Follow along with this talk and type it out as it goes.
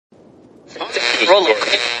Roll.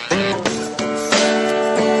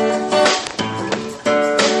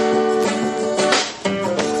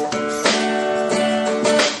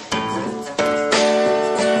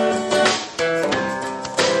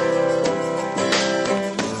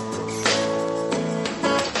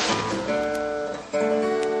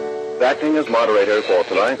 Acting as moderator for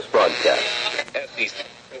tonight's broadcast.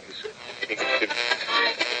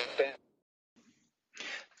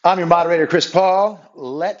 I'm your moderator, Chris Paul.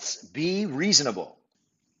 Let's be reasonable.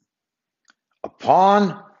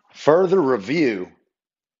 Upon further review,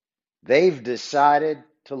 they've decided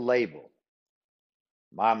to label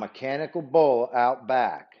my mechanical bull out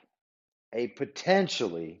back a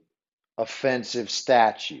potentially offensive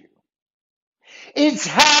statue. It's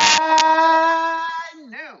high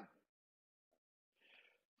noon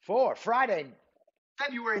for Friday,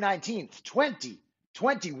 February 19th,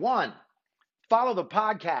 2021. Follow the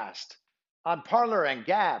podcast on Parler and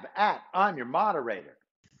Gab at I'm Your Moderator,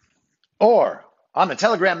 or on the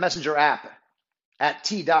Telegram Messenger app at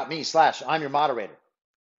t.me/I'm Your Moderator.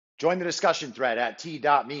 Join the discussion thread at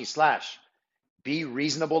t.me/Be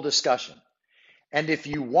Reasonable Discussion. And if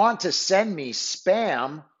you want to send me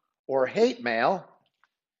spam or hate mail,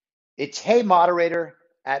 it's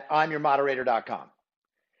heymoderator@imyourmoderator.com.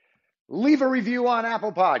 Leave a review on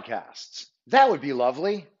Apple Podcasts. That would be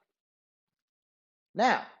lovely.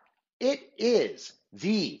 Now, it is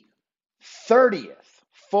the 30th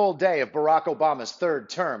full day of Barack Obama's third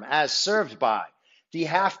term as served by the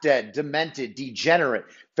half-dead, demented, degenerate,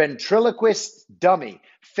 ventriloquist dummy,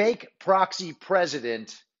 fake proxy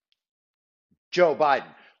president, Joe Biden,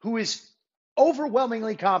 who is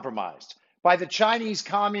overwhelmingly compromised by the Chinese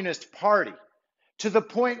Communist Party to the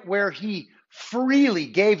point where he freely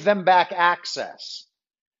gave them back access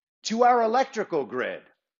to our electrical grid,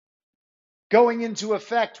 going into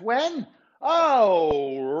effect when?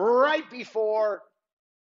 Oh, right before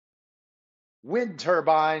wind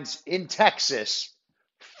turbines in Texas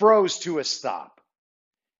froze to a stop.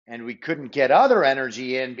 And we couldn't get other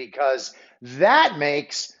energy in because that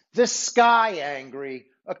makes the sky angry,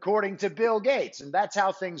 according to Bill Gates. And that's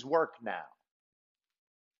how things work now.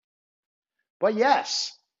 But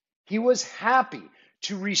yes, he was happy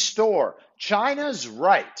to restore China's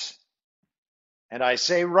right, and I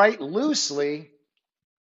say right loosely,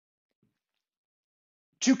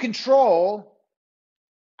 to control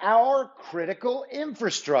our critical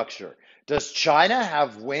infrastructure. Does China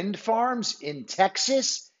have wind farms in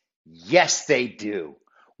Texas? Yes, they do.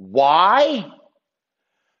 Why?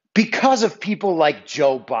 Because of people like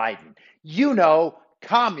Joe Biden. You know,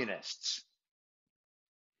 communists.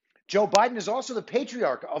 Joe Biden is also the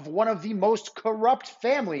patriarch of one of the most corrupt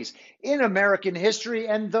families in American history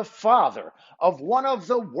and the father of one of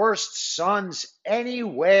the worst sons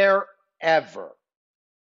anywhere ever.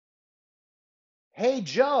 Hey,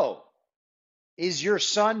 Joe, is your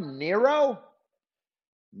son Nero?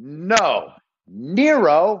 No,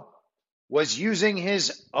 Nero was using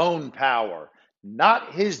his own power,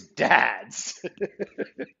 not his dad's.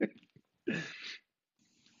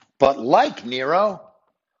 But like Nero,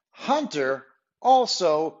 Hunter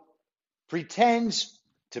also pretends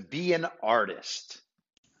to be an artist.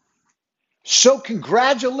 So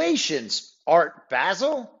congratulations, Art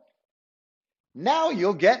Basel. Now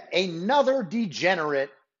you'll get another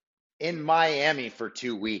degenerate in Miami for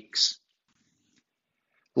 2 weeks.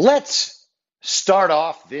 Let's start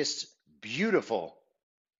off this beautiful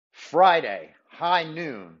Friday, high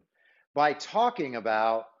noon, by talking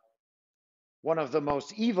about one of the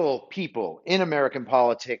most evil people in American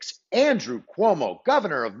politics, Andrew Cuomo,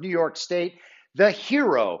 governor of New York State, the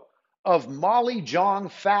hero of Molly Jong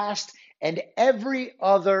Fast and every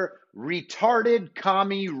other retarded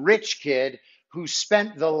commie rich kid who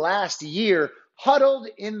spent the last year huddled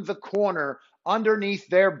in the corner underneath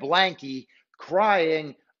their blankie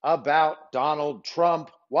crying about Donald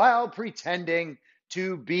Trump while pretending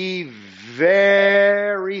to be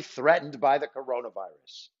very threatened by the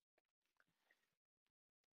coronavirus.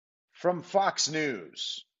 From Fox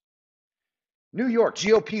News, New York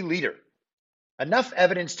GOP leader, enough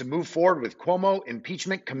evidence to move forward with Cuomo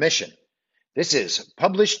impeachment commission. This is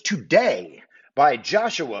published today by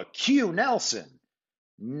Joshua Q. Nelson.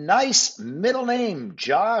 Nice middle name,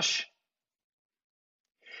 Josh.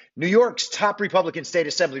 New York's top Republican state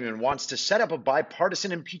assemblyman wants to set up a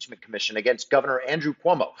bipartisan impeachment commission against Governor Andrew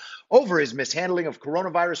Cuomo over his mishandling of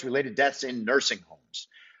coronavirus-related deaths in nursing homes.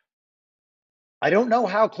 I don't know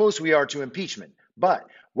how close we are to impeachment, But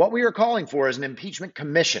what we are calling for is an impeachment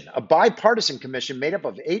commission, a bipartisan commission made up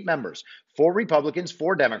of 8 members, 4 Republicans,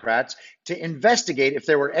 4 Democrats, to investigate if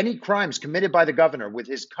there were any crimes committed by the governor with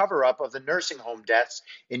his cover up of the nursing home deaths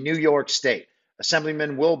in New York State.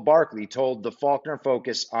 Assemblyman Will Barkley told the Faulkner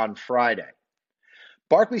Focus on Friday.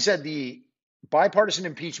 Barkley said the bipartisan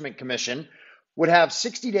impeachment commission would have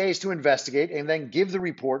 60 days to investigate and then give the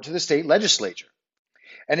report to the state legislature.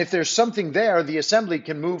 And if there's something there, the assembly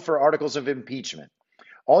can move for articles of impeachment.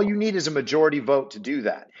 All you need is a majority vote to do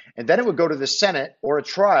that. And then it would go to the Senate or a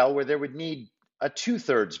trial where there would need a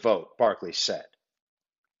 2/3 vote, Barkley said.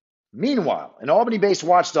 Meanwhile, an Albany-based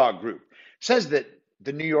watchdog group says that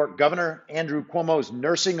the New York governor, Andrew Cuomo's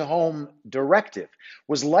nursing home directive,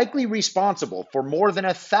 was likely responsible for more than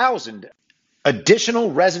 1,000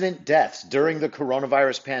 additional resident deaths during the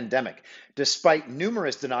coronavirus pandemic, despite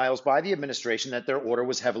numerous denials by the administration that their order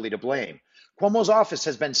was heavily to blame. Cuomo's office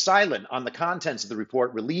has been silent on the contents of the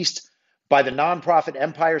report released by the nonprofit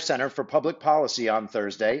Empire Center for Public Policy on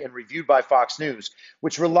Thursday and reviewed by Fox News,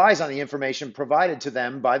 which relies on the information provided to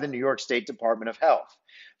them by the New York State Department of Health.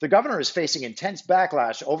 The governor is facing intense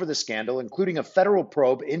backlash over the scandal, including a federal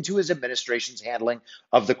probe into his administration's handling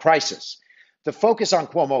of the crisis. The focus on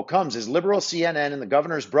Cuomo comes as liberal CNN and the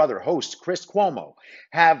governor's brother, host Chris Cuomo,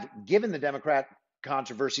 have given the Democrat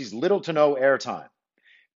controversies little to no airtime.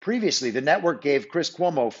 Previously, the network gave Chris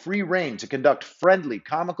Cuomo free rein to conduct friendly,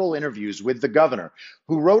 comical interviews with the governor,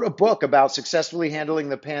 who wrote a book about successfully handling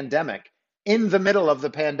the pandemic in the middle of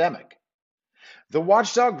the pandemic. The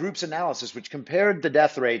watchdog group's analysis, which compared the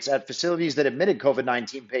death rates at facilities that admitted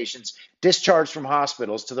COVID-19 patients discharged from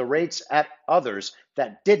hospitals to the rates at others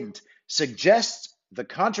that didn't, suggests the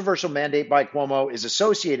controversial mandate by Cuomo is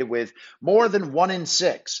associated with more than 1 in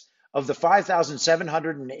 6 of the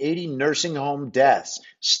 5,780 nursing home deaths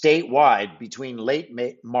statewide between late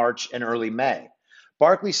March and early May.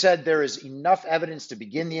 Barkley said there is enough evidence to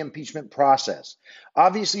begin the impeachment process.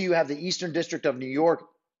 Obviously, you have the Eastern District of New York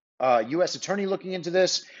U.S. attorney looking into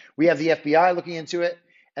this. We have the FBI looking into it.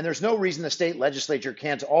 And there's no reason the state legislature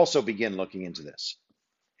can't also begin looking into this.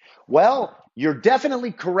 Well, you're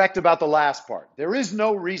definitely correct about the last part. There is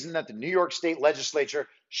no reason that the New York State legislature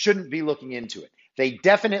shouldn't be looking into it. They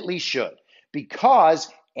definitely should, because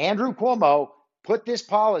Andrew Cuomo put this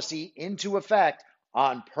policy into effect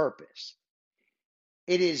on purpose.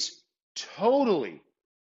 It is totally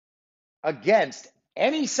against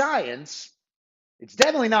any science. It's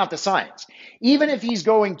definitely not the science. Even if he's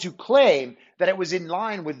going to claim that it was in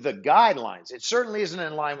line with the guidelines, it certainly isn't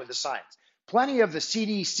in line with the science. Plenty of the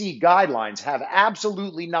CDC guidelines have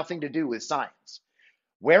absolutely nothing to do with science.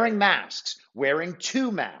 Wearing masks, wearing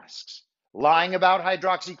 2 masks, lying about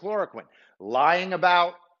hydroxychloroquine, lying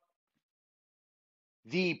about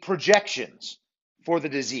the projections for the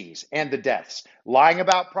disease and the deaths, lying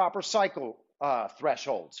about proper cycle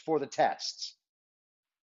thresholds for the tests,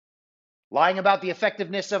 lying about the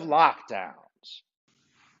effectiveness of lockdowns,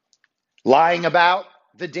 lying about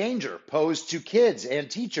the danger posed to kids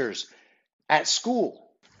and teachers at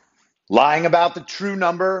school, lying about the true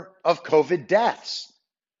number of COVID deaths,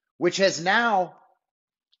 which has now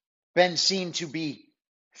been seen to be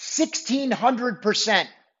 1,600%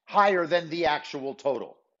 higher than the actual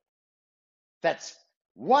total. That's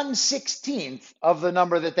 1/16 of the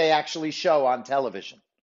number that they actually show on television.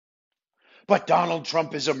 But Donald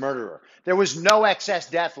Trump is a murderer. There was no excess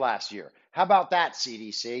death last year. How about that,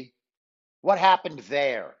 CDC? What happened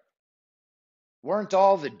there? Weren't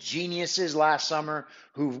all the geniuses last summer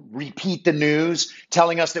who repeat the news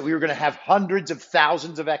telling us that we were going to have hundreds of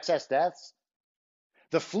thousands of excess deaths?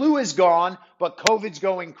 The flu is gone, but COVID's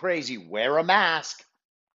going crazy. Wear a mask.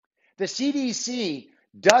 The CDC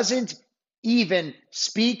doesn't even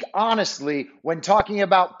speak honestly when talking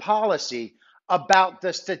about policy about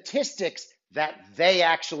the statistics that they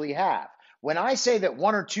actually have. When I say that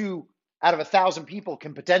 1 or 2 out of 1,000 people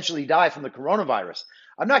can potentially die from the coronavirus,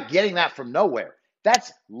 I'm not getting that from nowhere.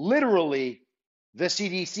 That's literally the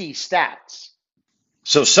CDC stats.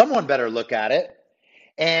 So someone better look at it.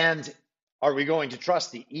 And are we going to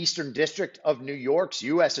trust the Eastern District of New York's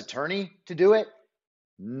U.S. attorney to do it?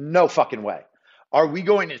 No fucking way. Are we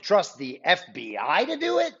going to trust the FBI to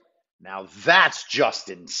do it? Now that's just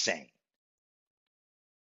insane.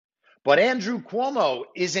 But Andrew Cuomo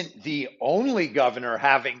isn't the only governor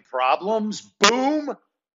having problems. Boom,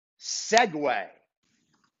 segue.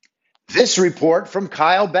 This report from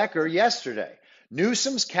Kyle Becker yesterday.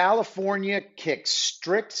 Newsom's California kicks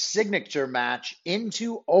strict signature match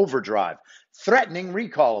into overdrive, threatening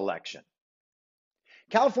recall election.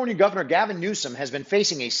 California Governor Gavin Newsom has been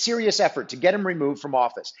facing a serious effort to get him removed from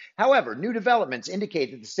office. However, new developments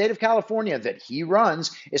indicate that the state of California that he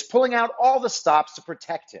runs is pulling out all the stops to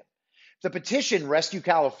protect him. The petition Rescue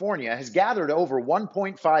California has gathered over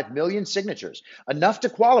 1.5 million signatures, enough to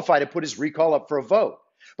qualify to put his recall up for a vote.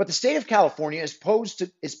 But the state of California is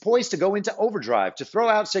poised to go into overdrive to throw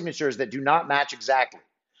out signatures that do not match exactly.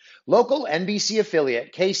 Local NBC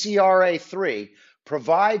affiliate KCRA3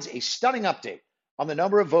 provides a stunning update on the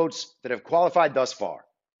number of votes that have qualified thus far.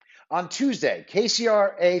 On Tuesday,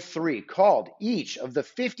 KCRA3 called each of the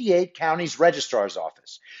 58 counties' registrar's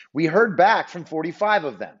office. We heard back from 45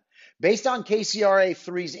 of them. Based on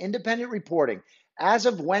KCRA3's independent reporting, as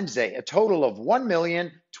of Wednesday, a total of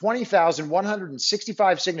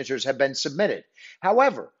 1,020,165 signatures have been submitted.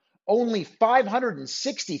 However, only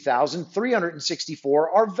 560,364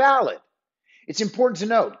 are valid. It's important to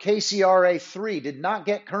note KCRA3 did not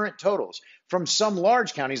get current totals from some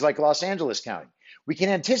large counties like Los Angeles County. We can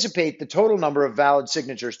anticipate the total number of valid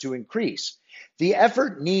signatures to increase. The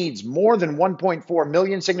effort needs more than 1.4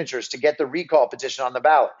 million signatures to get the recall petition on the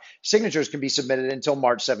ballot. Signatures can be submitted until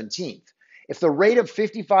March 17th. If the rate of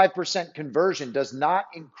 55% conversion does not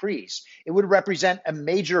increase, it would represent a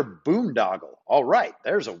major boondoggle. All right,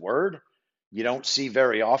 there's a word you don't see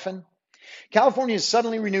very often. California's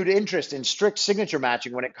suddenly renewed interest in strict signature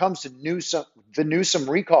matching when it comes to the Newsom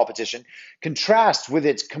recall petition contrasts with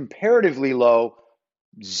its comparatively low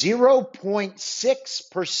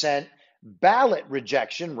 0.6% ballot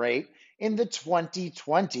rejection rate in the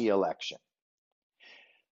 2020 election.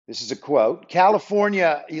 This is a quote.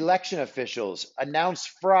 California election officials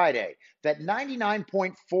announced Friday that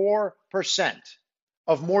 99.4%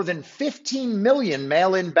 of more than 15 million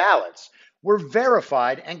mail-in ballots were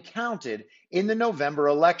verified and counted in the November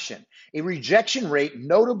election, a rejection rate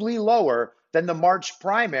notably lower than the March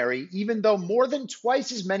primary, even though more than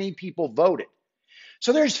twice as many people voted.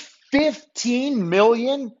 So there's 15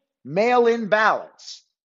 million mail-in ballots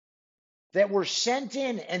that were sent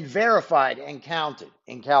in and verified and counted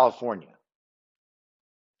in California.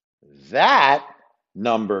 That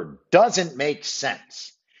number doesn't make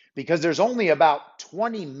sense because there's only about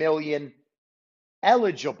 20 million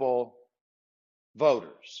eligible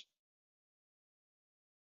voters.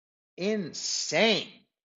 Insane.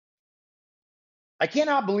 I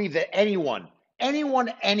cannot believe that anyone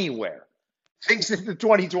anywhere thinks that the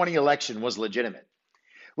 2020 election was legitimate.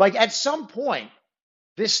 Like at some point,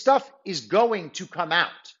 this stuff is going to come out,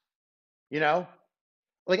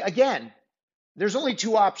 Like again, there's only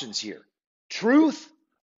two options here, truth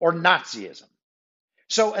or Nazism.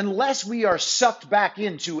 So unless we are sucked back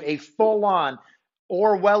into a full-on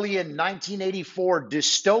Orwellian 1984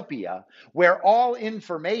 dystopia where all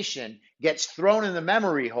information gets thrown in the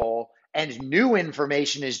memory hole and new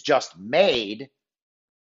information is just made,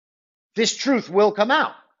 this truth will come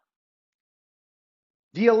out.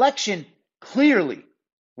 The election clearly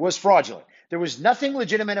was fraudulent. There was nothing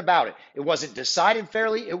legitimate about it. It wasn't decided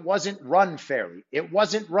fairly. It wasn't run fairly. It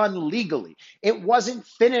wasn't run legally. It wasn't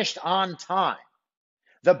finished on time.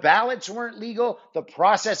 The ballots weren't legal. The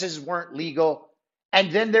processes weren't legal.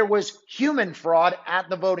 And then there was human fraud at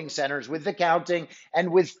the voting centers with the counting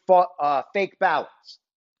and with fake ballots.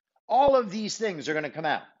 All of these things are going to come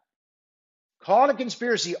out. Call it a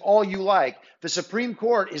conspiracy all you like. The Supreme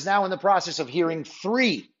Court is now in the process of hearing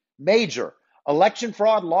 3 major election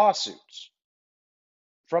fraud lawsuits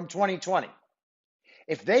from 2020.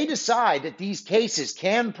 If they decide that these cases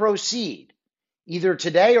can proceed either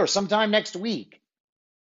today or sometime next week,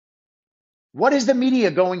 what is the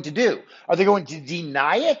media going to do? Are they going to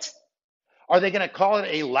deny it? Are they going to call it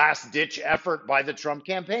a last-ditch effort by the Trump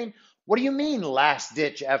campaign? What do you mean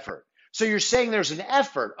last-ditch effort? So you're saying there's an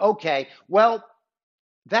effort. Okay, well,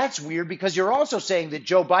 that's weird because you're also saying that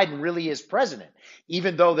Joe Biden really is president,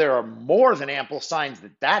 even though there are more than ample signs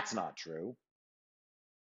that that's not true.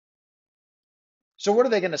 So what are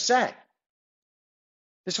they going to say?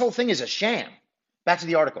 This whole thing is a sham. Back to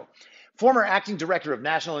the article. Former acting director of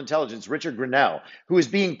national intelligence, Richard Grenell, who is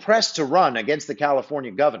being pressed to run against the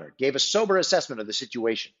California governor, gave a sober assessment of the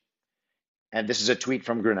situation. And this is a tweet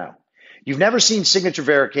from Grenell. You've never seen signature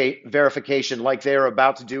verification like they're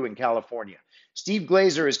about to do in California. Steve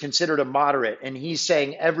Glazer is considered a moderate, and he's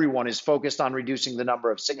saying everyone is focused on reducing the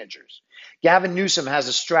number of signatures. Gavin Newsom has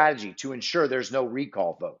a strategy to ensure there's no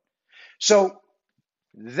recall vote. So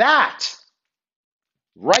that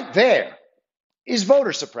right there is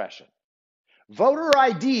voter suppression. Voter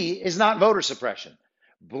ID is not voter suppression.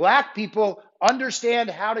 Black people understand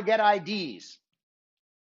how to get IDs.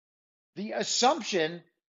 The assumption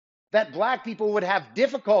that black people would have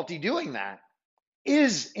difficulty doing that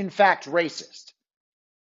is, in fact, racist.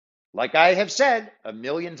 Like I have said a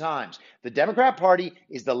million times, the Democrat Party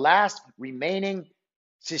is the last remaining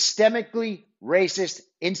systemically racist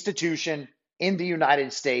institution in the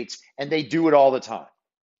United States, and they do it all the time.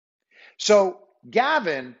 So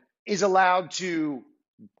Gavin is allowed to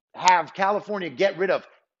have California get rid of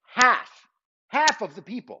half of the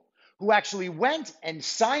people who actually went and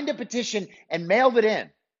signed a petition and mailed it in,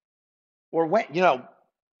 or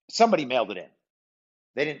somebody mailed it in.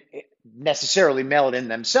 They didn't necessarily mail it in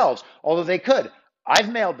themselves, although they could.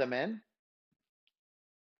 I've mailed them in.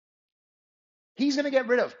 He's going to get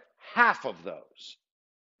rid of half of those.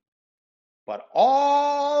 But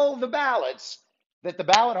all the ballots that the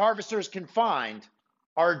ballot harvesters can find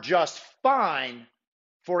are just fine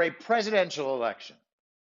for a presidential election.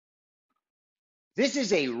 This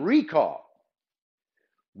is a recall.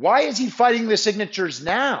 Why is he fighting the signatures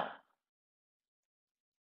now?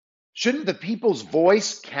 Shouldn't the people's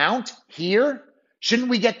voice count here? Shouldn't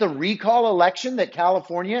we get the recall election that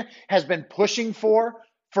California has been pushing for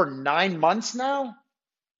 9 months now?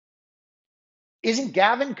 Isn't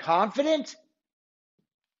Gavin confident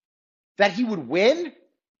that he would win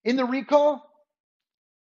in the recall?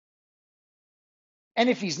 And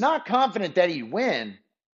if he's not confident that he'd win,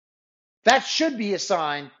 that should be a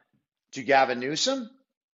sign to Gavin Newsom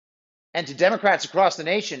and to Democrats across the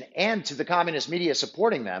nation and to the communist media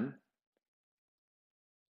supporting them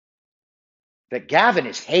that Gavin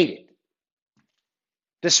is hated.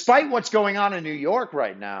 Despite what's going on in New York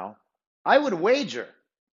right now, I would wager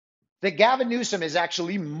that Gavin Newsom is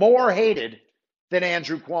actually more hated than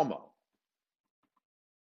Andrew Cuomo.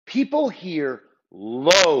 People here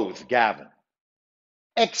loathe Gavin,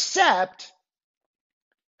 except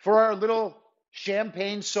for our little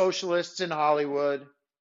champagne socialists in Hollywood,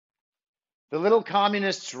 the little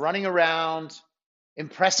communists running around,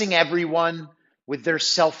 impressing everyone with their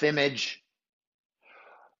self-image.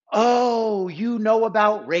 Oh, you know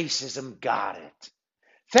about racism. Got it.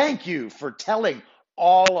 Thank you for telling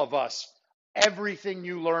all of us everything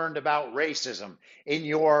you learned about racism in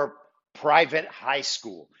your private high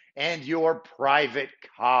school and your private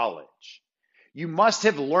college. You must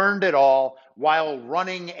have learned it all while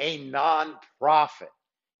running a nonprofit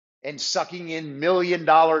and sucking in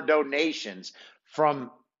million-dollar donations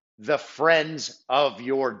from the friends of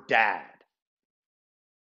your dad.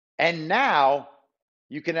 And now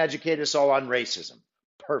you can educate us all on racism.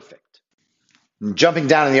 Perfect. Jumping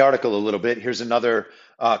down in the article a little bit, here's another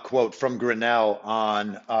quote from Grinnell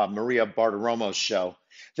on Maria Bartiromo's show.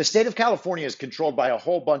 The state of California is controlled by a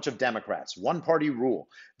whole bunch of Democrats, one-party rule.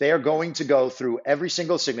 They are going to go through every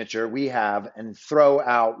single signature we have and throw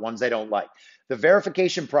out ones they don't like. The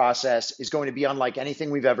verification process is going to be unlike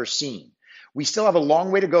anything we've ever seen. We still have a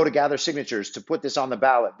long way to go to gather signatures to put this on the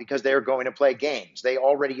ballot because they are going to play games. They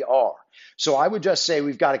already are. So I would just say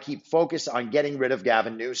we've got to keep focused on getting rid of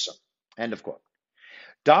Gavin Newsom. End of quote.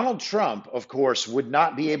 Donald Trump, of course, would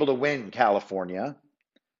not be able to win California.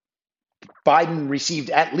 Biden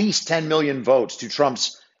received at least 10 million votes to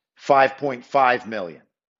Trump's 5.5 million.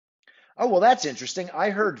 Oh, well, that's interesting.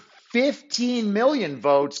 I heard 15 million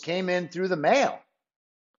votes came in through the mail.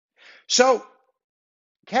 So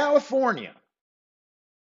California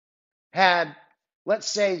had, let's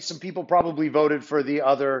say, some people probably voted for the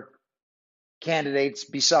other candidates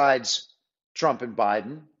besides Trump and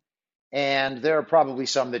Biden. And there are probably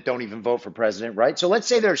some that don't even vote for president, right? So let's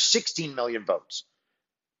say there's 16 million votes.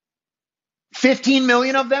 15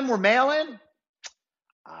 million of them were mail-in?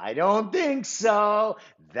 I don't think so.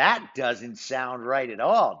 That doesn't sound right at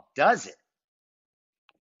all, does it?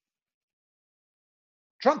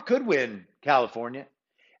 Trump could win California,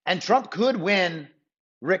 and Trump could win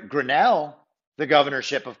Rick Grinnell the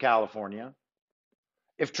governorship of California.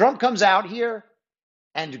 If Trump comes out here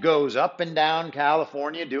and goes up and down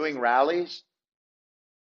California doing rallies,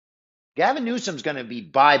 Gavin Newsom's going to be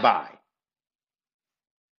bye-bye.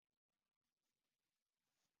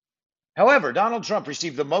 However, Donald Trump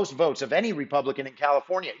received the most votes of any Republican in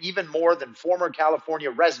California, even more than former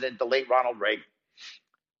California resident, the late Ronald Reagan.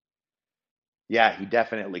 Yeah, he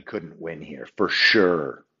definitely couldn't win here, for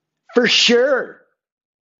sure. For sure.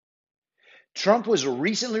 Trump was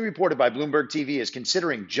recently reported by Bloomberg TV as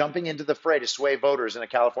considering jumping into the fray to sway voters in a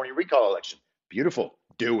California recall election. Beautiful.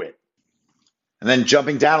 Do it. And then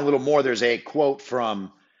jumping down a little more, there's a quote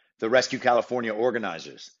from the Rescue California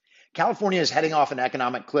organizers. California is heading off an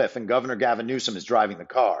economic cliff, and Governor Gavin Newsom is driving the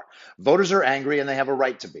car. Voters are angry, and they have a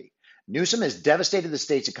right to be. Newsom has devastated the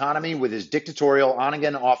state's economy with his dictatorial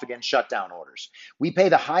on-again, off-again shutdown orders. We pay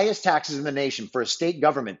the highest taxes in the nation for a state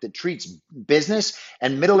government that treats business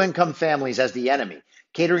and middle-income families as the enemy.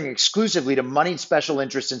 catering exclusively to moneyed special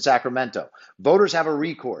interests in Sacramento. Voters have a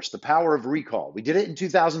recourse, the power of recall. We did it in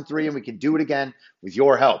 2003 and we can do it again with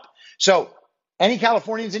your help. So, any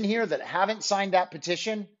Californians in here that haven't signed that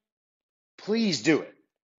petition, please do it.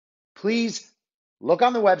 Please look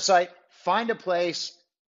on the website, find a place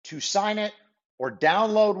to sign it or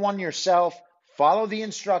download one yourself. Follow the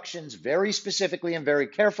instructions very specifically and very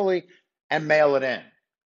carefully and mail it in.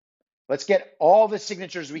 Let's get all the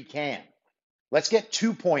signatures we can. Let's get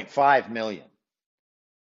 2.5 million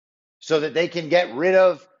so that they can get rid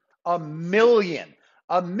of a million.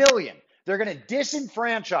 They're going to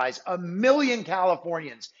disenfranchise a million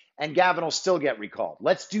Californians and Gavin will still get recalled.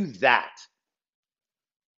 Let's do that.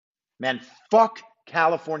 Man, fuck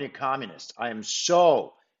California communists. I am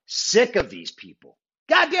so sick of these people.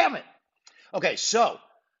 God damn it. Okay, so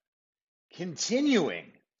continuing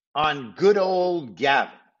on good old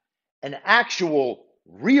Gavin, an actual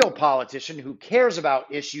real politician who cares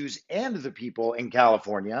about issues and the people in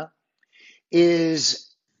California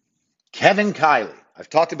is Kevin Kiley. I've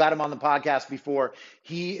talked about him on the podcast before.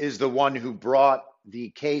 He is the one who brought the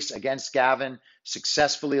case against Gavin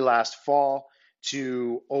successfully last fall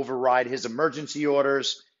to override his emergency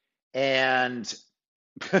orders. And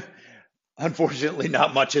unfortunately,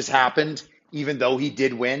 not much has happened, even though he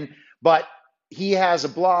did win. But he has a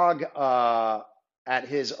blog at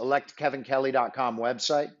his electkevinkelly.com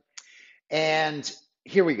website. And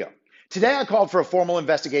here we go. Today, I called for a formal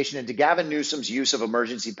investigation into Gavin Newsom's use of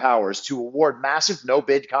emergency powers to award massive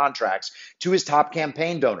no-bid contracts to his top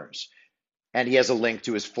campaign donors. And he has a link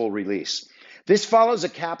to his full release. This follows a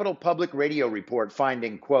Capitol Public Radio report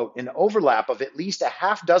finding, quote, an overlap of at least a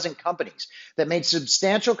half dozen companies that made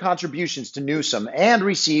substantial contributions to Newsom and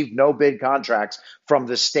received no-bid contracts from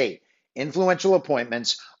the state, influential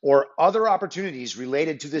appointments, or other opportunities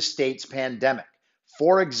related to the state's pandemic.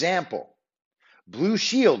 For example, Blue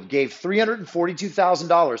Shield gave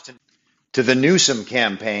 $342,000 to the Newsom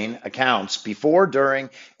campaign accounts before,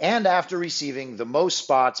 during, and after receiving the most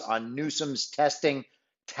spots on Newsom's testing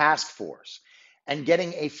task force and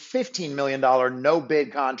getting a $15 million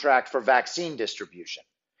no-bid contract for vaccine distribution.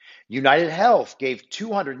 United Health gave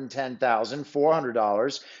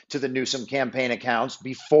 $210,400 to the Newsom campaign accounts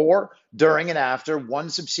before, during, and after one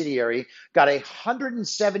subsidiary got a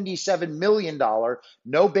 $177 million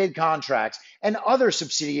no-bid contract, and other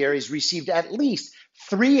subsidiaries received at least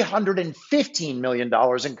 $315 million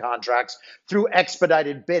in contracts through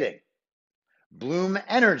expedited bidding. Bloom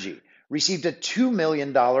Energy received a $2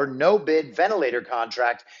 million no-bid ventilator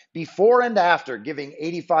contract before and after giving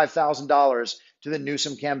 $85,000 to the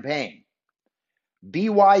Newsom campaign.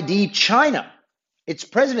 BYD China, its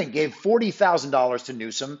president gave $40,000 to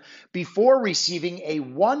Newsom before receiving a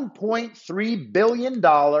 $1.3 billion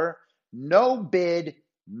no-bid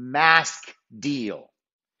mask deal.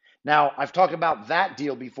 Now, I've talked about that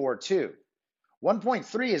deal before too.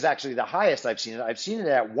 1.3 is actually the highest I've seen it. I've seen it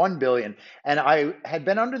at 1 billion. And I had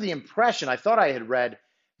been under the impression, I thought I had read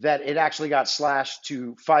that it actually got slashed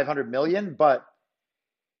to 500 million, but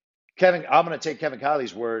I'm going to take Kevin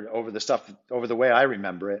Kiley's word over the way I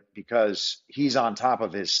remember it, because he's on top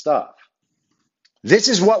of his stuff. This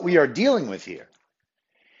is what we are dealing with here.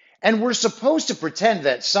 And we're supposed to pretend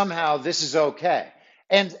that somehow this is okay.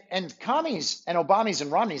 And commies and Obamas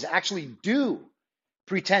and Romneys actually do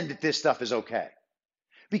pretend that this stuff is okay.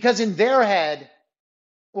 Because in their head,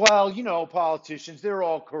 well, you know, politicians, they're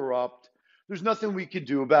all corrupt. There's nothing we can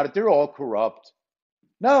do about it. They're all corrupt.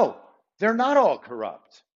 No, they're not all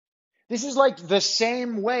corrupt. This is like the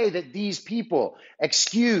same way that these people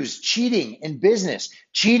excuse cheating in business,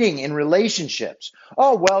 cheating in relationships.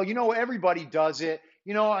 Oh, well, you know, everybody does it.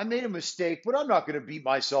 You know, I made a mistake, but I'm not going to beat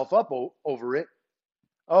myself up over it.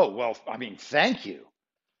 Oh, well, I mean, thank you.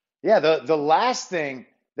 Yeah, the last thing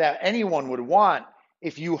that anyone would want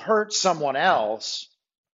if you hurt someone else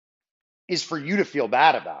is for you to feel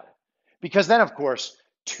bad about it. Because then, of course,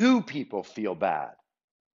 two people feel bad.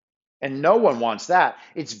 And no one wants that.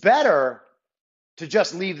 It's better to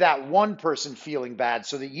just leave that one person feeling bad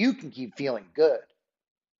so that you can keep feeling good.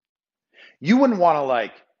 You wouldn't want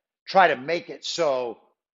to try to make it so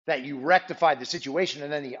that you rectify the situation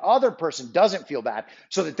and then the other person doesn't feel bad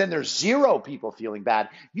so that then there's zero people feeling bad.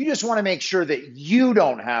 You just want to make sure that you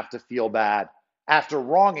don't have to feel bad after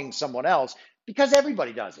wronging someone else, because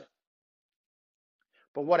everybody does it.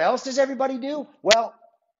 But what else does everybody do? Well,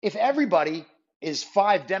 if everybody is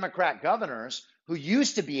 5 Democrat governors who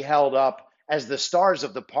used to be held up as the stars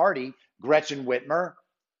of the party, Gretchen Whitmer,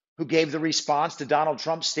 who gave the response to Donald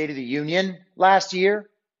Trump's State of the Union last year,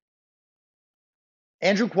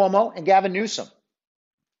 Andrew Cuomo and Gavin Newsom,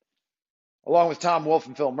 along with Tom Wolf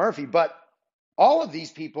and Phil Murphy. But All of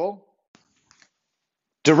these people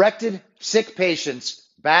directed sick patients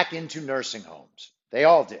back into nursing homes. They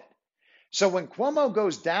all did. So when Cuomo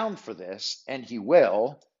goes down for this, and he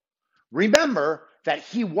will, remember that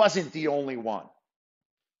he wasn't the only one.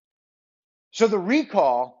 So the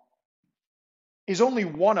recall is only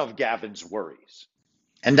one of Gavin's worries.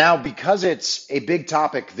 And now, because it's a big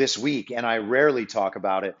topic this week and I rarely talk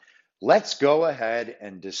about it, let's go ahead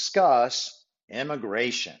and discuss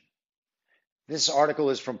immigration. This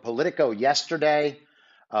article is from Politico yesterday.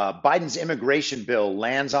 Biden's immigration bill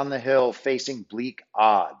lands on the Hill facing bleak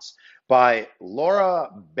odds, by Laura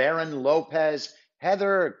Barron Lopez,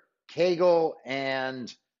 Heather Cagle,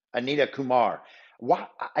 and Anita Kumar.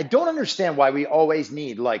 I don't understand why we always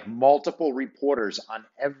need like multiple reporters on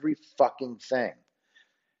every fucking thing.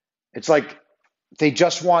 It's like they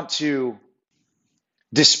just want to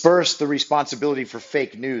disperse the responsibility for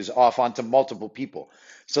fake news off onto multiple people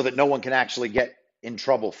so that no one can actually get in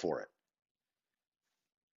trouble for it.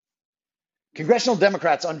 Congressional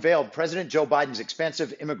Democrats unveiled President Joe Biden's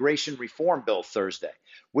expansive immigration reform bill Thursday,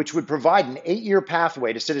 which would provide an 8-year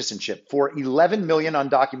pathway to citizenship for 11 million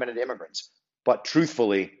undocumented immigrants, but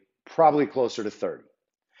truthfully, probably closer to 30.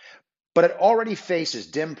 But it already faces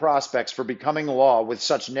dim prospects for becoming law with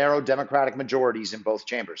such narrow Democratic majorities in both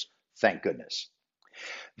chambers. Thank goodness.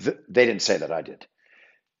 They didn't say that, I did.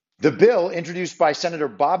 The bill, introduced by Senator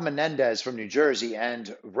Bob Menendez from New Jersey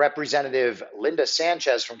and Representative Linda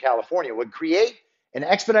Sanchez from California, would create an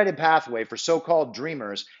expedited pathway for so-called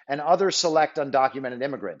dreamers and other select undocumented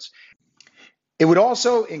immigrants. It would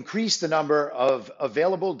also increase the number of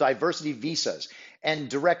available diversity visas and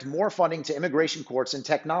direct more funding to immigration courts and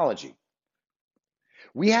technology.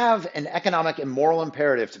 We have an economic and moral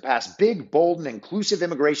imperative to pass big, bold, and inclusive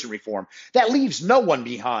immigration reform that leaves no one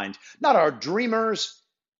behind, not our dreamers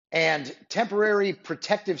and temporary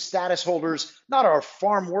protective status holders, not our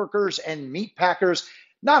farm workers and meat packers,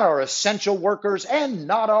 not our essential workers, and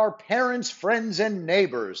not our parents, friends, and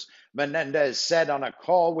neighbors, Menendez said on a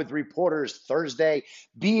call with reporters Thursday,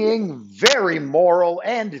 being very moral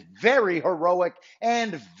and very heroic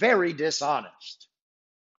and very dishonest.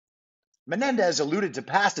 Menendez alluded to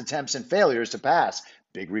past attempts and failures to pass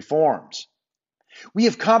big reforms. We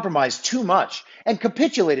have compromised too much and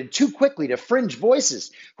capitulated too quickly to fringe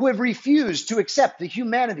voices who have refused to accept the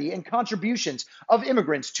humanity and contributions of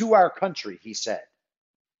immigrants to our country, he said.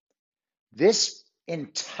 This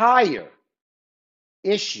entire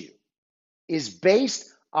issue is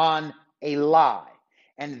based on a lie,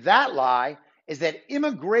 and that lie is that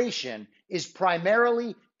immigration is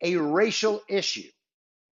primarily a racial issue.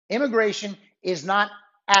 Immigration is not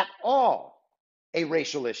at all a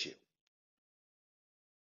racial issue.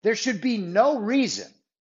 There should be no reason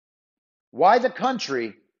why the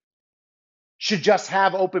country should just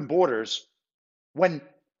have open borders when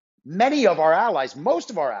many of our allies, most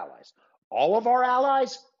of our allies, all of our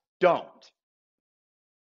allies don't.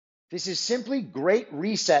 This is simply Great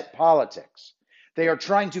Reset politics. They are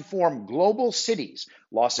trying to form global cities.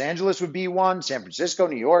 Los Angeles would be one, San Francisco,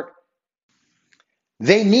 New York.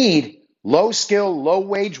 They need low-skill,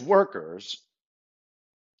 low-wage workers,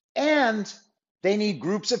 and they need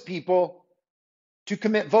groups of people to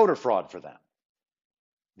commit voter fraud for them.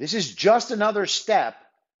 This is just another step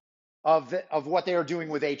of what they are doing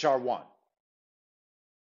with H.R. 1.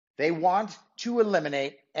 They want to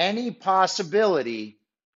eliminate any possibility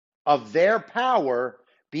of their power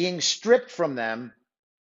being stripped from them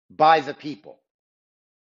by the people.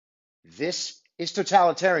 This is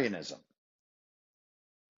totalitarianism.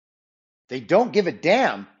 They don't give a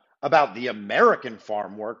damn about the American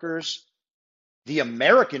farm workers, the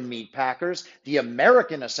American meat packers, the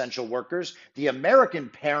American essential workers, the American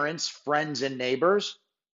parents, friends, and neighbors.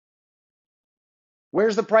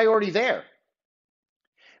 Where's the priority there?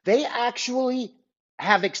 They actually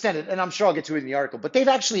have extended, and I'm sure I'll get to it in the article, but they've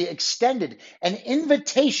actually extended an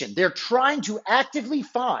invitation. They're trying to actively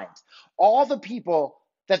find all the people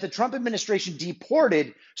that the Trump administration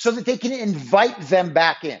deported so that they can invite them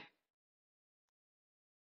back in.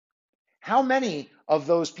 How many of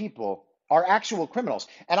those people are actual criminals?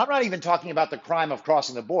 And I'm not even talking about the crime of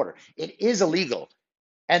crossing the border. It is illegal,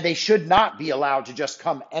 and they should not be allowed to just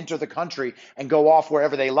come enter the country and go off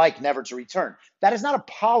wherever they like, never to return. That is not a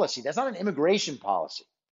policy. That's not an immigration policy.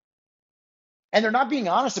 And they're not being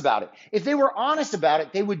honest about it. If they were honest about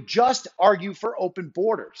it, they would just argue for open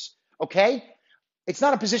borders, okay? It's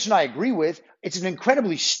not a position I agree with. It's an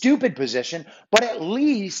incredibly stupid position, but at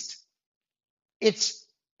least it's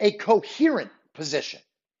a coherent position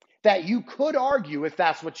that you could argue if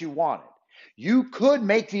that's what you wanted. You could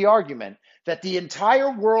make the argument that the entire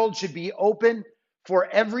world should be open for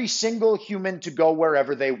every single human to go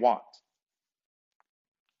wherever they want.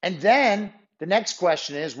 And then the next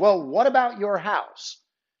question is, well, what about your house?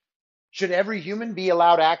 Should every human be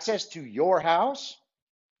allowed access to your house?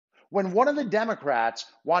 When one of the Democrats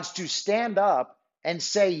wants to stand up and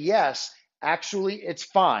say, yes, actually, it's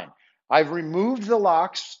fine. I've removed the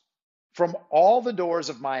locks from all the doors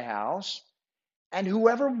of my house, and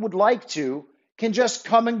whoever would like to can just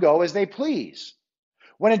come and go as they please.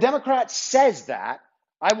 When a Democrat says that,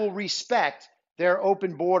 I will respect their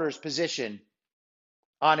open borders position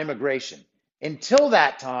on immigration. Until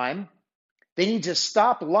that time, they need to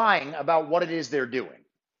stop lying about what it is they're doing.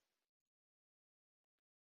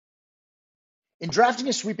 In drafting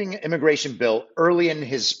a sweeping immigration bill early in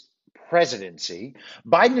his presidency,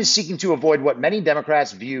 Biden is seeking to avoid what many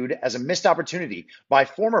Democrats viewed as a missed opportunity by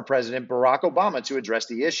former President Barack Obama to address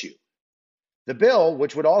the issue. The bill,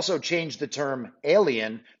 which would also change the term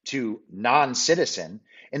alien to non-citizen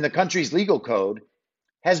in the country's legal code,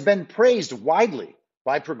 has been praised widely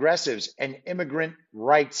by progressives and immigrant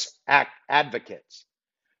rights advocates,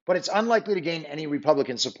 but it's unlikely to gain any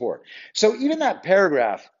Republican support. So even that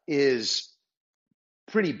paragraph is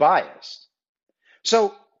pretty biased.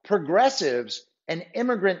 So progressives and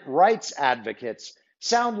immigrant rights advocates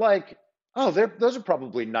sound like, oh, those are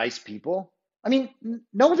probably nice people. I mean,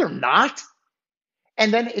 no, they're not.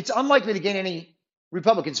 And then it's unlikely to gain any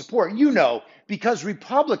Republican support, because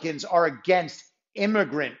Republicans are against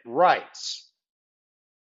immigrant rights.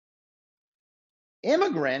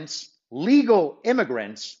 Immigrants, legal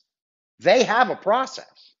immigrants, they have a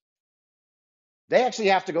process. They actually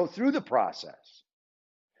have to go through the process.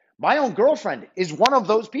 My own girlfriend is one of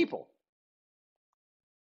those people.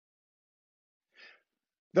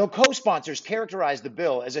 Though co-sponsors characterize the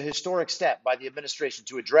bill as a historic step by the administration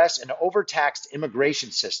to address an overtaxed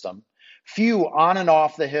immigration system, few on and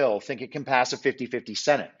off the Hill think it can pass a 50-50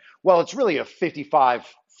 Senate. Well, it's really a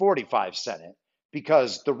 55-45 Senate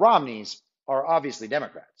because the Romneys are obviously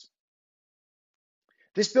Democrats.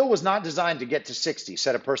 This bill was not designed to get to 60,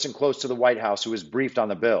 said a person close to the White House who was briefed on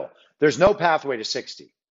the bill. There's no pathway to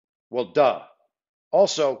 60. Well, duh.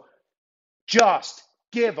 Also, just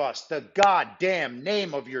give us the goddamn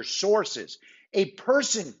name of your sources. A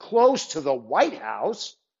person close to the White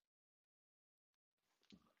House,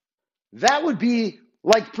 that would be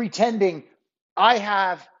like pretending I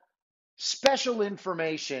have special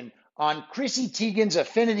information on Chrissy Teigen's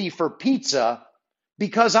affinity for pizza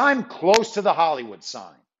because I'm close to the Hollywood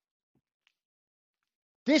sign.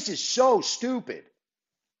 This is so stupid.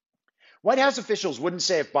 White House officials wouldn't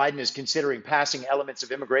say if Biden is considering passing elements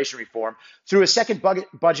of immigration reform through a second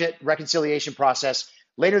budget reconciliation process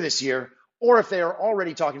later this year, or if they are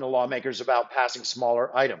already talking to lawmakers about passing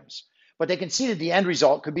smaller items. But they conceded the end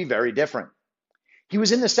result could be very different. He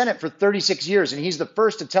was in the Senate for 36 years, and he's the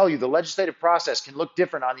first to tell you the legislative process can look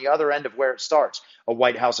different on the other end of where it starts, a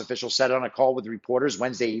White House official said on a call with reporters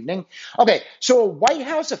Wednesday evening. Okay, so a White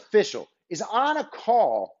House official is on a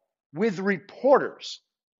call with reporters.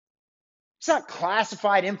 It's not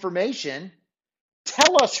classified information.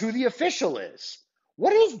 Tell us who the official is.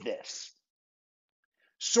 What is this?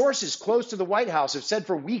 Sources close to the White House have said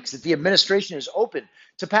for weeks that the administration is open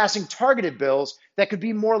to passing targeted bills that could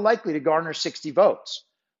be more likely to garner 60 votes.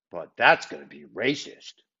 But that's going to be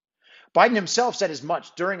racist. Biden himself said as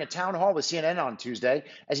much during a town hall with CNN on Tuesday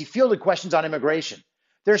as he fielded questions on immigration.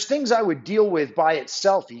 There's things I would deal with by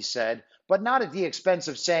itself, he said, but not at the expense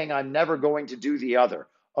of saying I'm never going to do the other.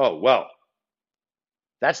 Oh, well,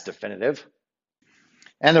 that's definitive.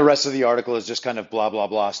 And the rest of the article is just kind of blah, blah,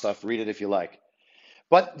 blah stuff. Read it if you like.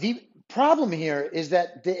 But the problem here is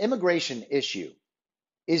that the immigration issue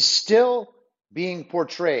is still being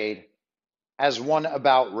portrayed as one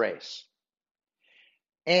about race.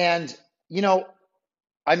 And,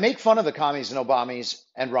 I make fun of the commies and Obamas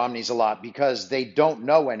and Romneys a lot because they don't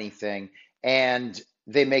know anything and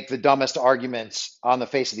they make the dumbest arguments on the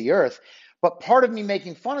face of the earth. But part of me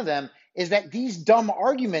making fun of them is that these dumb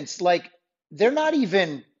arguments, they're not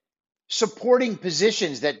even supporting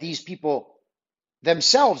positions that these people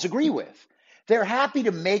themselves agree with. They're happy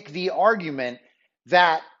to make the argument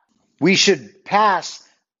that we should pass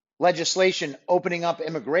legislation opening up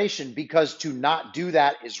immigration because to not do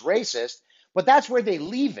that is racist, but that's where they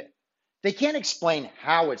leave it. They can't explain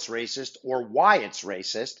how it's racist or why it's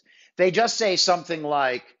racist. They just say something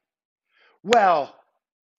like, well,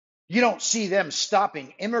 you don't see them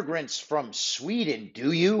stopping immigrants from Sweden,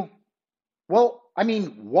 do you? Well,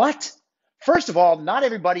 what? First of all, not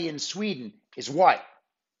everybody in Sweden is white.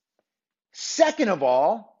 Second of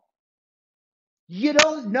all, You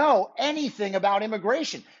don't know anything about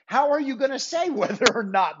immigration. How are you going to say whether or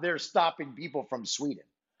not they're stopping people from Sweden?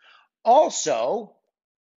 Also,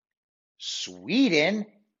 Sweden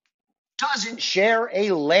doesn't share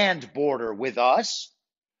a land border with us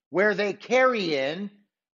where they carry in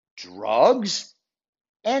drugs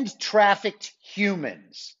and trafficked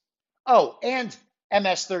humans. Oh, and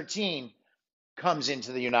MS-13 comes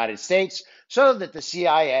into the United States so that the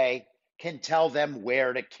CIA can tell them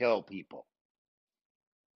where to kill people.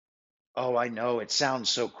 Oh, I know, it sounds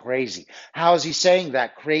so crazy. How is he saying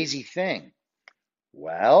that crazy thing?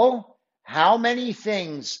 Well, how many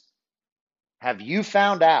things have you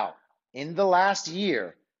found out in the last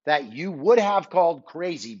year that you would have called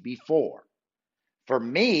crazy before? For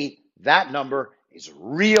me, that number is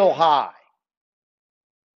real high.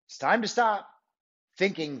 It's time to stop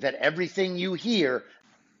thinking that everything you hear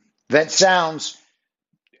that sounds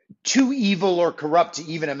too evil or corrupt to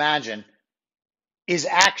even imagine is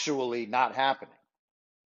actually not happening.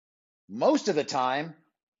 Most of the time,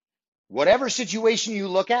 whatever situation you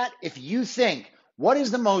look at, if you think, what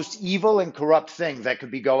is the most evil and corrupt thing that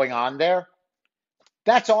could be going on there?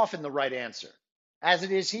 That's often the right answer, as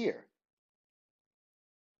it is here.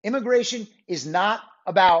 Immigration is not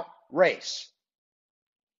about race.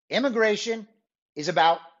 Immigration is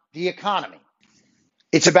about the economy.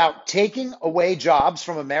 It's about taking away jobs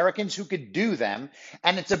from Americans who could do them,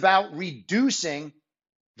 and it's about reducing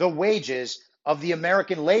the wages of the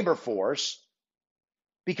American labor force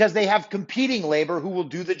because they have competing labor who will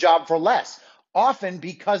do the job for less, often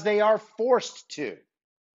because they are forced to.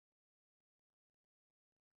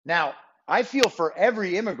 Now, I feel for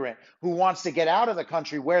every immigrant who wants to get out of the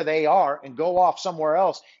country where they are and go off somewhere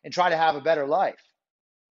else and try to have a better life.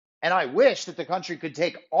 And I wish that the country could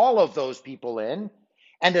take all of those people in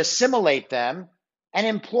and assimilate them and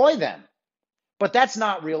employ them. But that's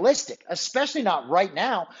not realistic, especially not right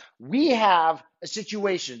now. We have a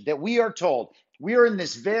situation that we are told we are in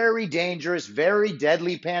this very dangerous, very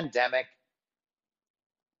deadly pandemic.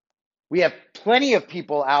 We have plenty of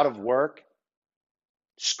people out of work.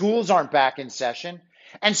 Schools aren't back in session.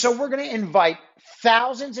 And so we're going to invite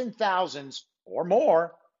thousands and thousands or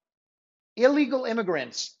more illegal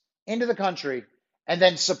immigrants into the country and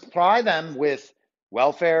then supply them with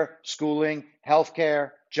welfare, schooling,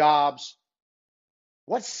 healthcare, jobs.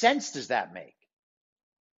 What sense does that make?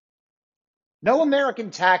 No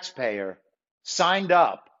American taxpayer signed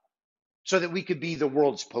up so that we could be the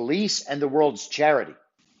world's police and the world's charity.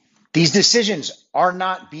 These decisions are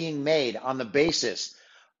not being made on the basis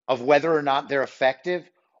of whether or not they're effective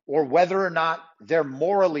or whether or not they're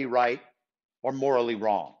morally right or morally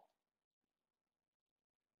wrong.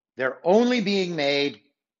 They're only being made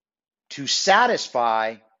to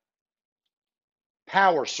satisfy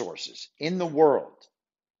power sources in the world,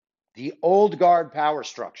 the old guard power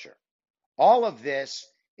structure. All of this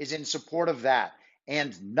is in support of that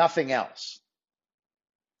and nothing else.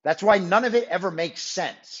 That's why none of it ever makes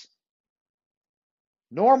sense.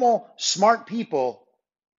 Normal, smart people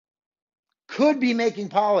could be making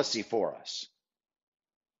policy for us,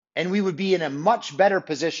 and we would be in a much better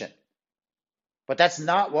position. But that's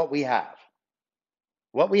not what we have.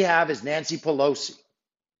 What we have is Nancy Pelosi.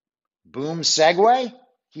 Boom segue?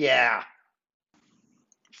 Yeah.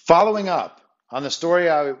 Following up on the story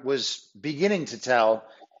I was beginning to tell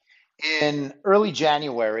in early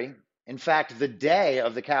January, in fact, the day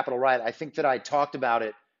of the Capitol riot, I think that I talked about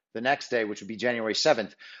it the next day, which would be January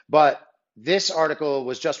 7th. But this article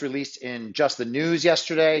was just released in Just the News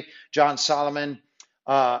yesterday. John Solomon,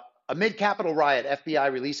 amid Capitol riot,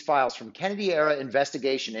 FBI released files from Kennedy-era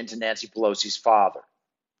investigation into Nancy Pelosi's father.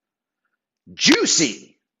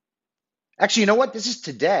 Juicy. Actually, you know what? This is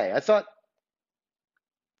today. I thought,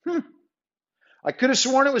 I could have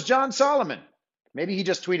sworn it was John Solomon. Maybe he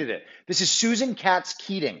just tweeted it. This is Susan Katz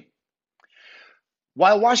Keating.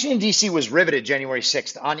 While Washington, D.C. was riveted January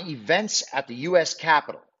 6th on events at the U.S.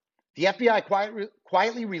 Capitol, the FBI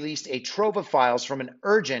quietly released a trove of files from an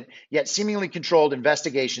urgent yet seemingly controlled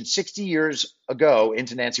investigation 60 years ago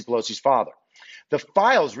into Nancy Pelosi's father. The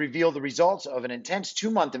files reveal the results of an intense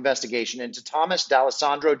 2-month investigation into Thomas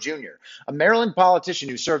D'Alessandro Jr., a Maryland politician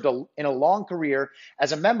who served in a long career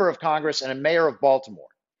as a member of Congress and a mayor of Baltimore.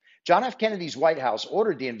 John F. Kennedy's White House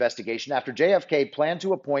ordered the investigation after JFK planned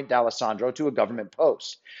to appoint D'Alessandro to a government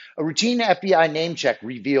post. A routine FBI name check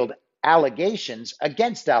revealed allegations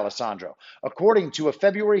against D'Alessandro, according to a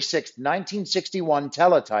February 6, 1961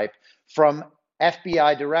 teletype from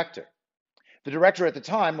FBI director. The director at the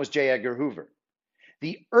time was J. Edgar Hoover.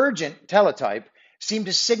 The urgent teletype seemed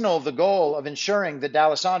to signal the goal of ensuring that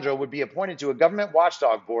D'Alessandro would be appointed to a government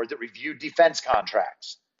watchdog board that reviewed defense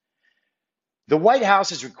contracts. The White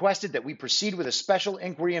House has requested that we proceed with a special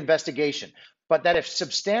inquiry investigation, but that if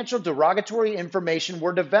substantial derogatory information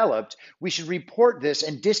were developed, we should report this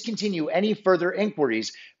and discontinue any further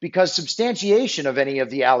inquiries because substantiation of any of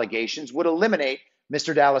the allegations would eliminate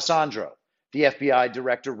Mr. D'Alessandro, the FBI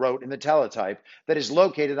director wrote in the teletype that is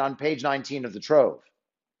located on page 19 of the Trove.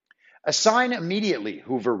 Assign immediately,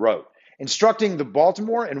 Hoover wrote, instructing the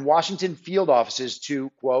Baltimore and Washington field offices to,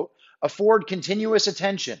 quote, afford continuous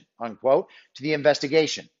attention, unquote, to the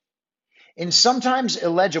investigation. In sometimes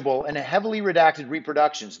illegible and heavily redacted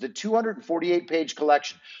reproductions, the 248-page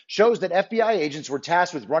collection shows that FBI agents were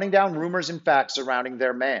tasked with running down rumors and facts surrounding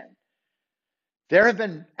their man. There have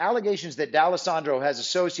been allegations that D'Alessandro has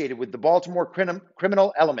associated with the Baltimore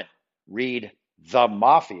criminal element, read the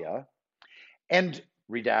mafia, and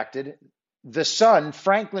redacted, the son,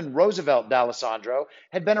 Franklin Roosevelt D'Alessandro,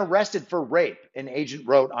 had been arrested for rape, an agent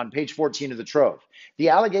wrote on page 14 of the Trove. The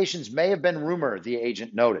allegations may have been rumor, the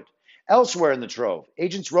agent noted. Elsewhere in the Trove,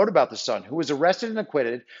 agents wrote about the son, who was arrested and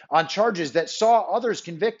acquitted on charges that saw others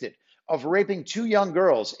convicted of raping two young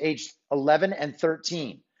girls aged 11 and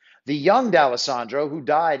 13. The young D'Alessandro, who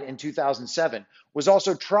died in 2007, was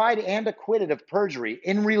also tried and acquitted of perjury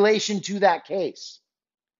in relation to that case.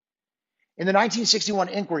 In the 1961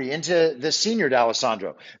 inquiry into the senior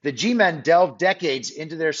D'Alessandro, the G-men delved decades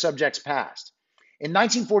into their subject's past. In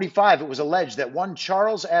 1945, it was alleged that one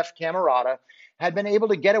Charles F. Camerata had been able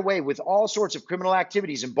to get away with all sorts of criminal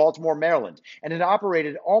activities in Baltimore, Maryland, and had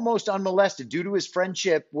operated almost unmolested due to his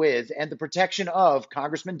friendship with and the protection of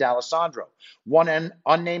Congressman D'Alessandro, one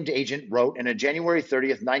unnamed agent wrote in a January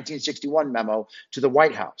 30th, 1961 memo to the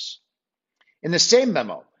White House. In the same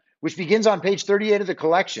memo, which begins on page 38 of the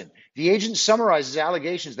collection, the agent summarizes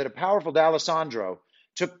allegations that a powerful D'Alessandro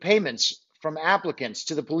took payments from applicants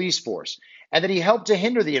to the police force and that he helped to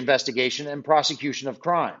hinder the investigation and prosecution of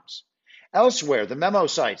crimes. Elsewhere, the memo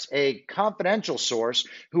cites a confidential source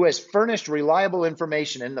who has furnished reliable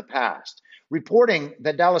information in the past, reporting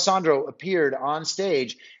that D'Alessandro appeared on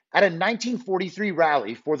stage at a 1943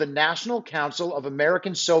 rally for the National Council of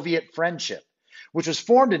American-Soviet Friendship, which was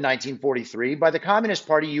formed in 1943 by the Communist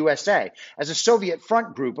Party USA as a Soviet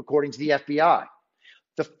front group, according to the FBI.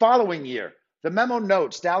 The following year, the memo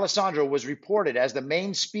notes D'Alessandro was reported as the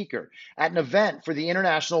main speaker at an event for the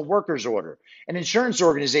International Workers' Order, an insurance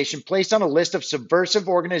organization placed on a list of subversive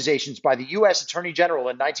organizations by the U.S. Attorney General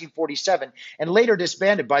in 1947 and later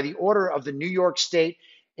disbanded by the order of the New York State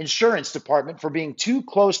Insurance Department for being too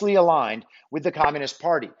closely aligned with the Communist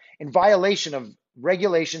Party, in violation of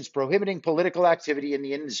regulations prohibiting political activity in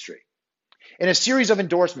the industry. In a series of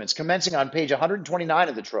endorsements commencing on page 129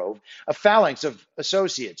 of the Trove, a phalanx of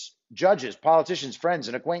associates, judges, politicians, friends,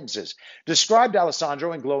 and acquaintances described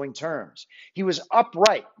D'Alessandro in glowing terms. He was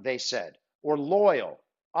upright, they said, or loyal,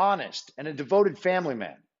 honest, and a devoted family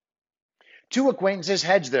man. Two acquaintances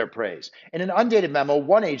hedged their praise. In an undated memo,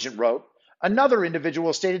 one agent wrote, another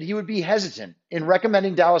individual stated he would be hesitant in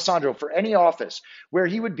recommending D'Alessandro for any office where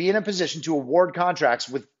he would be in a position to award contracts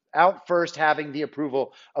without first having the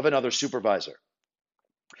approval of another supervisor.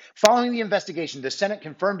 Following the investigation, the Senate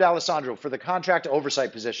confirmed D'Alessandro for the contract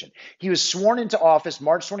oversight position. He was sworn into office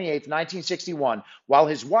March 28, 1961, while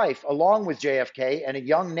his wife, along with JFK and a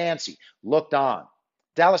young Nancy, looked on.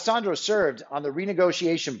 D'Alessandro served on the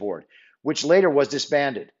renegotiation board, which later was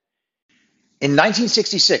disbanded. In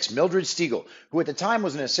 1966, Mildred Stegall, who at the time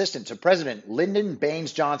was an assistant to President Lyndon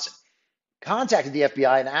Baines Johnson, contacted the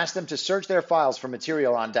FBI and asked them to search their files for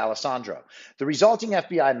material on D'Alessandro. The resulting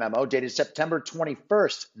FBI memo, dated September 21,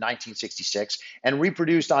 1966, and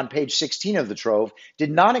reproduced on page 16 of the Trove,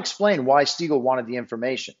 did not explain why Stegall wanted the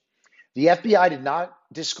information. The FBI did not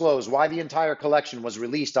disclose why the entire collection was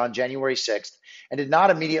released on January 6th and did not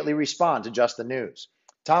immediately respond to Just the News.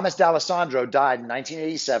 Thomas D'Alessandro died in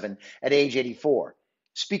 1987 at age 84.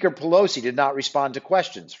 Speaker Pelosi did not respond to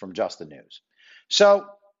questions from Just the News. So,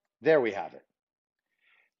 there we have it.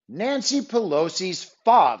 Nancy Pelosi's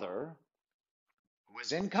father, who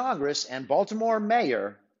was in Congress and Baltimore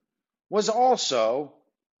mayor, was also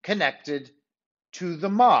connected to the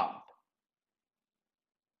mob.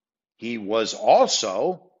 He was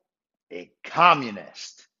also a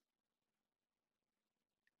communist.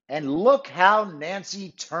 And look how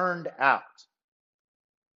Nancy turned out.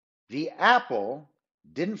 The apple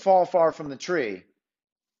didn't fall far from the tree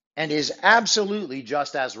and is absolutely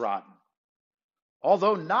just as rotten.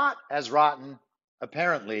 Although not as rotten,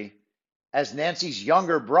 apparently, as Nancy's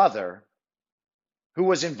younger brother, who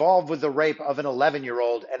was involved with the rape of an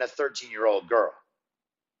 11-year-old and a 13-year-old girl,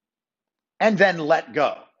 and then let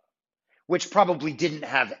go, which probably didn't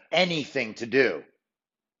have anything to do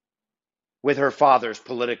with her father's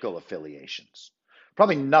political affiliations.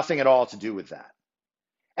 Probably nothing at all to do with that.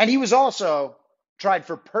 And he was also tried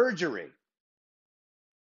for perjury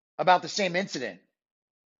about the same incident,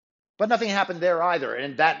 but nothing happened there either.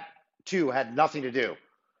 And that, too, had nothing to do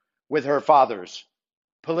with her father's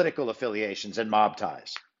political affiliations and mob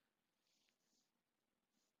ties.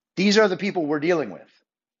 These are the people we're dealing with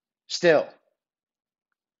still.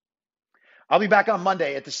 I'll be back on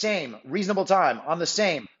Monday at the same reasonable time on the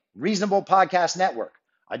same reasonable podcast network.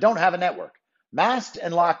 I don't have a network. Masks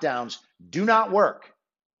and lockdowns do not work.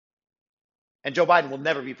 And Joe Biden will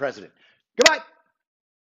never be president. Goodbye.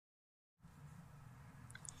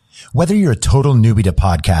 Whether you're a total newbie to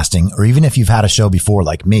podcasting or even if you've had a show before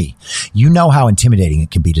like me, you know how intimidating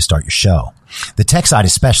it can be to start your show. The tech side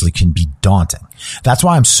especially can be daunting. That's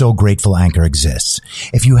why I'm so grateful Anchor exists.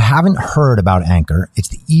 If you haven't heard about Anchor, it's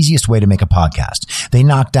the easiest way to make a podcast. They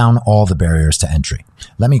knock down all the barriers to entry.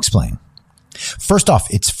 Let me explain. First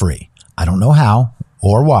off, it's free. I don't know how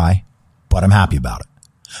or why, but I'm happy about it.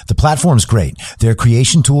 The platform's great. There are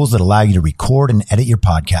creation tools that allow you to record and edit your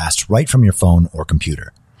podcast right from your phone or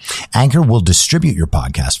computer. Anchor will distribute your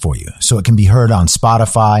podcast for you so it can be heard on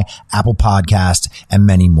Spotify, Apple Podcasts, and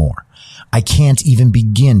many more. I can't even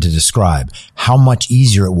begin to describe how much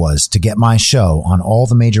easier it was to get my show on all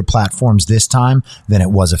the major platforms this time than it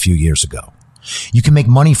was a few years ago. You can make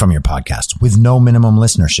money from your podcast with no minimum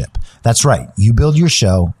listenership. That's right. You build your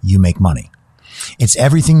show, you make money. It's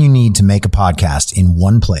everything you need to make a podcast in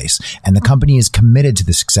one place, and the company is committed to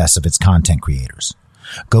the success of its content creators.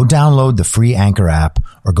 Go download the free Anchor app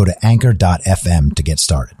or go to anchor.fm to get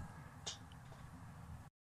started.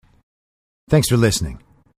 Thanks for listening.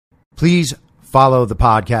 Please follow the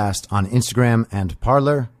podcast on Instagram and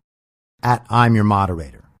Parler at I'm Your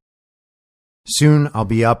Moderator. Soon I'll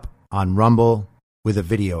be up on Rumble with a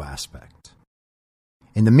video aspect.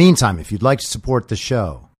 In the meantime, if you'd like to support the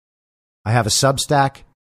show, I have a Substack,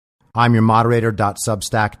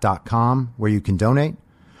 imyourmoderator.substack.com, where you can donate.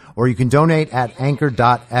 Or you can donate at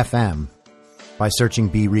anchor.fm by searching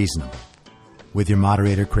Be Reasonable with your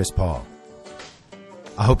moderator, Chris Paul.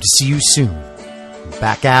 I hope to see you soon.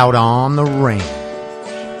 Back out on the range.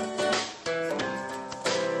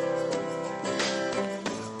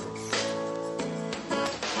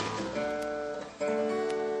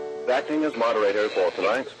 Acting as moderator for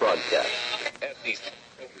tonight's broadcast.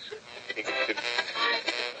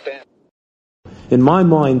 In my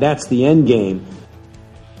mind, that's the end game.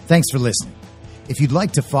 Thanks for listening. If you'd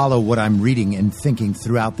like to follow what I'm reading and thinking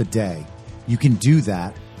throughout the day, you can do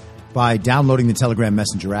that by downloading the Telegram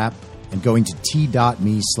Messenger app and going to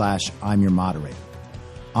t.me/I'm your moderator.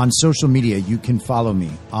 On social media, you can follow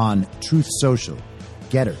me on Truth Social,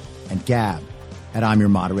 Getter, and Gab at I'm your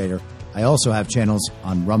moderator. I also have channels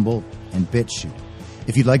on Rumble and BitChute.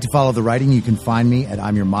 If you'd like to follow the writing, you can find me at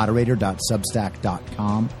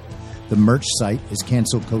imyourmoderator.substack.com. The merch site is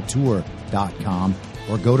cancelcouture.com.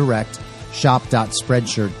 or go direct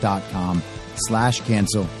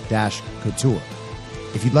shop.spreadshirt.com/cancel-couture.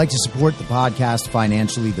 If you'd like to support the podcast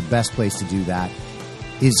financially, the best place to do that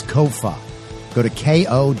is Ko-Fi. Go to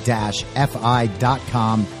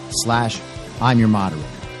ko-fi.com/I'm your moderator.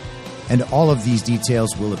 And all of these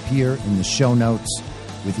details will appear in the show notes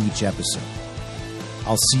with each episode.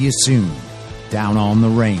 I'll see you soon down on the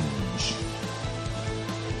range.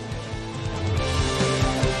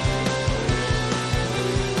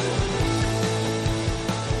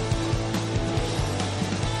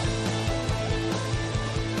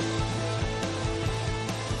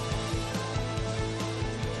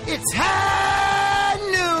 It's happening!